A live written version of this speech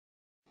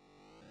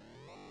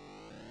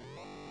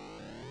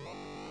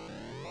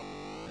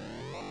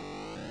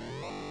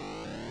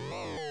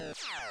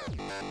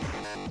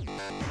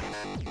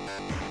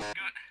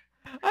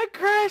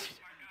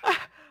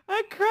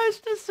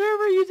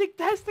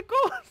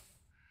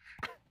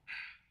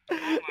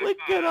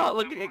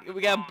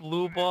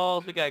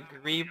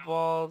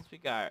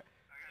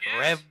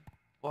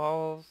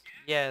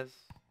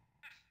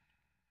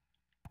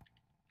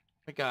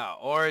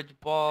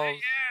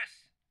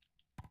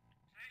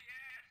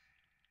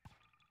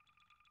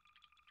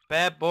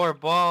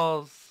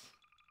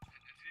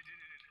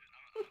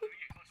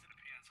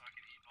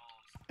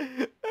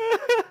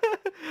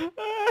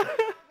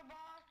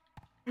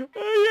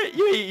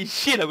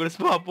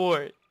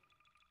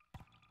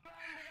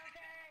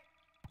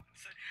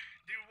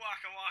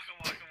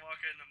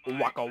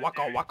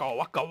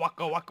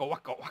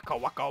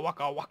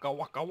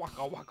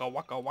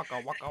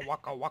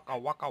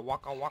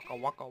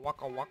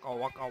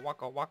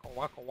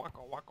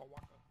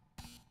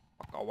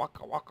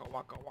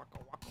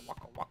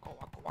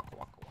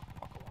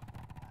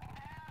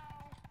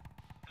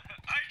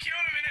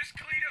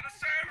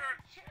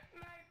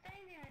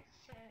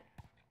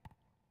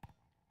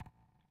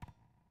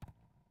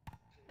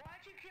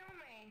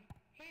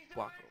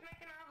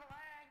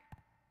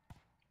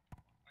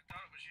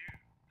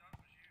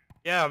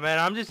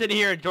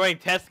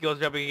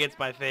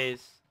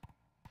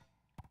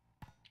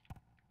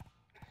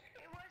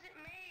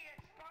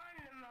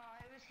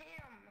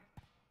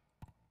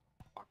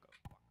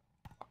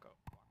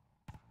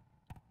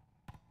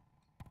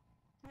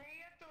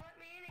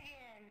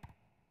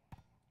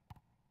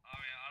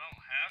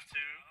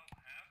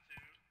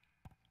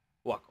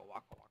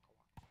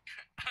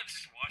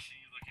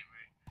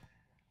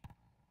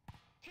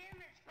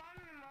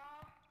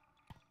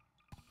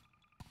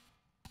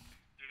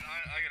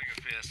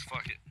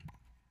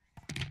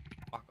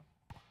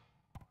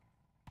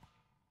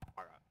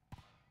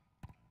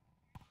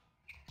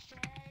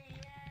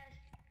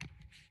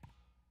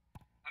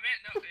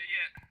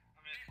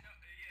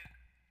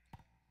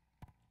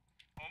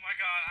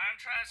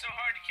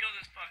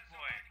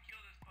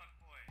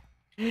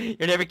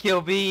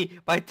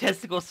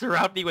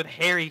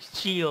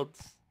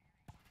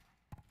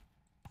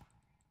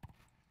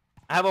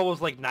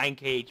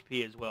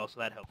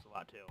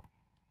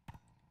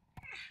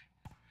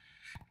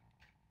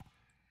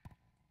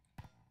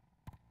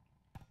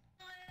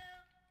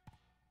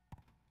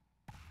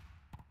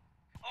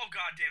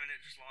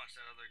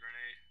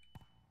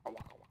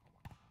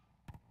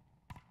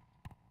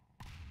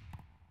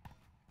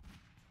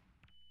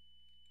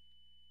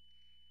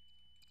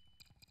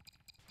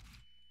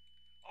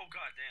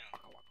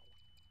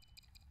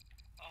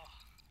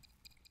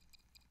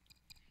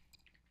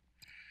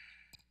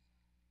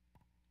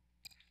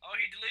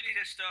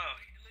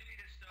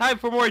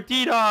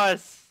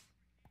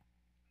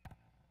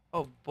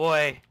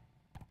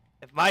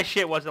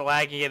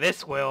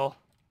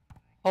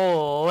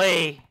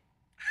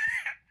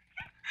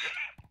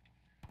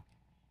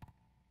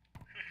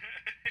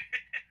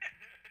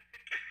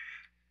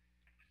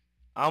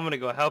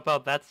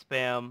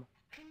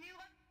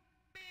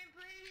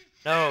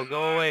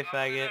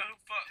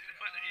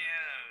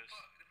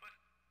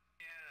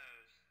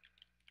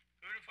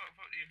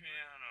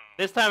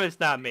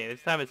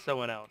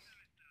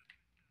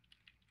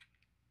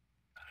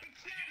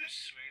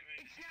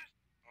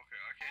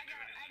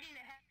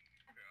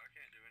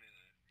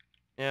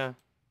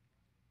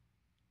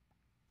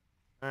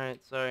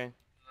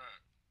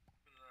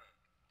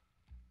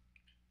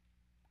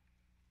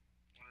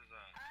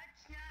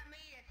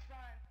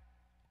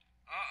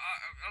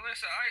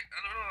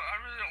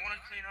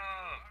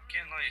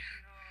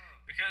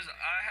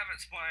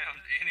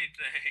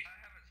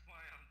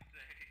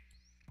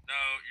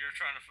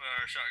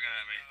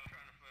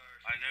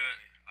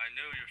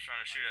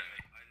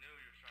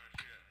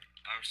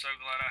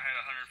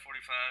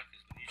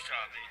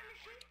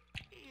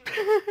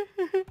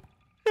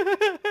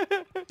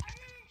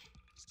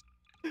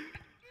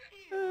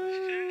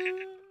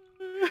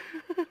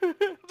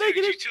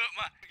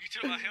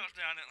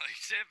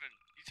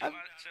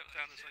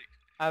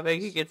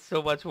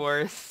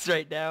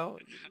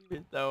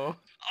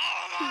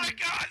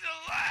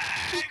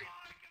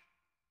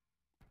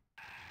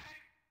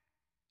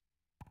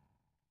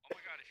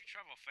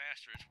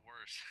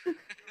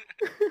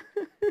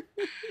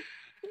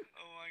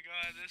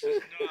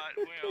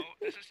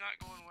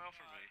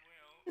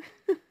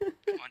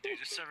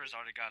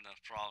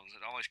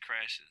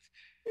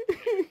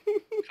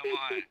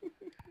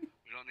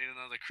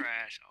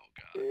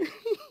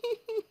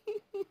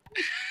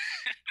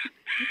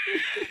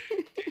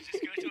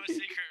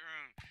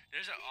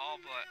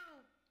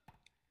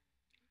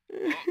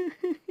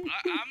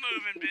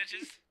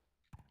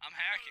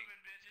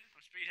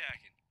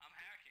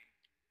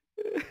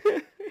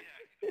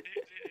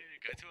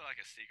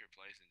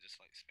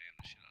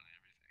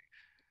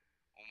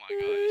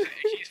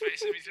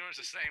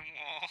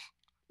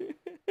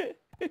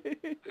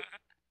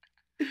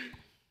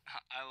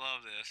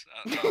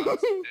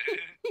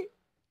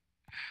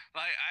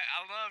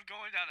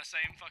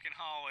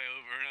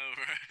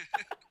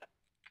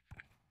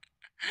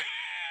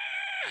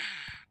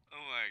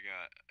my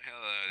god.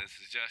 Hello, this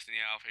is Justin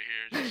the Alpha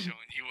here, just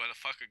showing you what a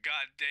fucking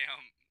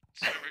goddamn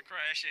server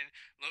crashing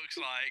looks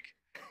like.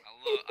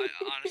 I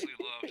honestly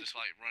love just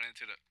like running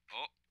to the.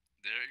 Oh,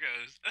 there it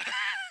goes.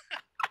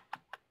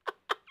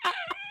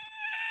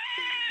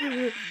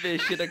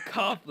 Mission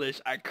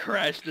accomplished. I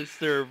crashed the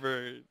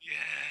server.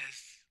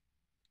 Yes.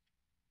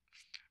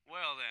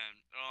 Well then,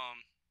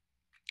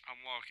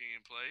 I'm walking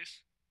in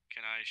place.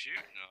 Can I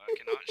shoot? No, I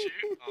cannot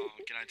shoot.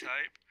 Can I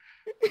type?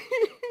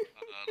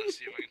 Let's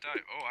see if I can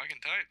type. Oh, I can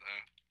type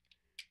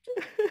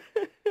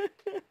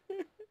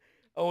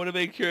though. I want to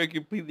make sure it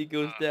completely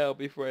goes down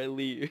before I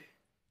leave.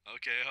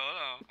 Okay,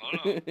 hold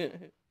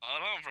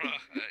on, bro.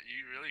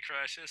 You really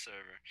crashed this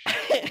server.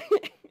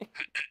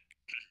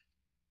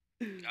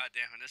 God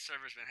damn it, this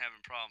server's been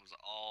having problems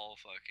all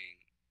fucking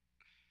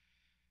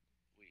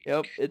week.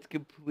 Yep, it's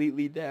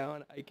completely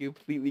down. I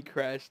completely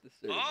crashed the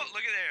server. Oh,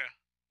 look at there.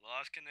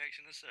 Lost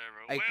connection to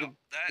server. My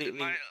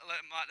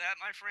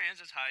My friends,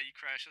 is how you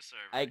crash a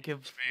server. I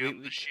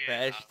completely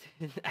crashed.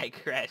 I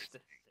crashed the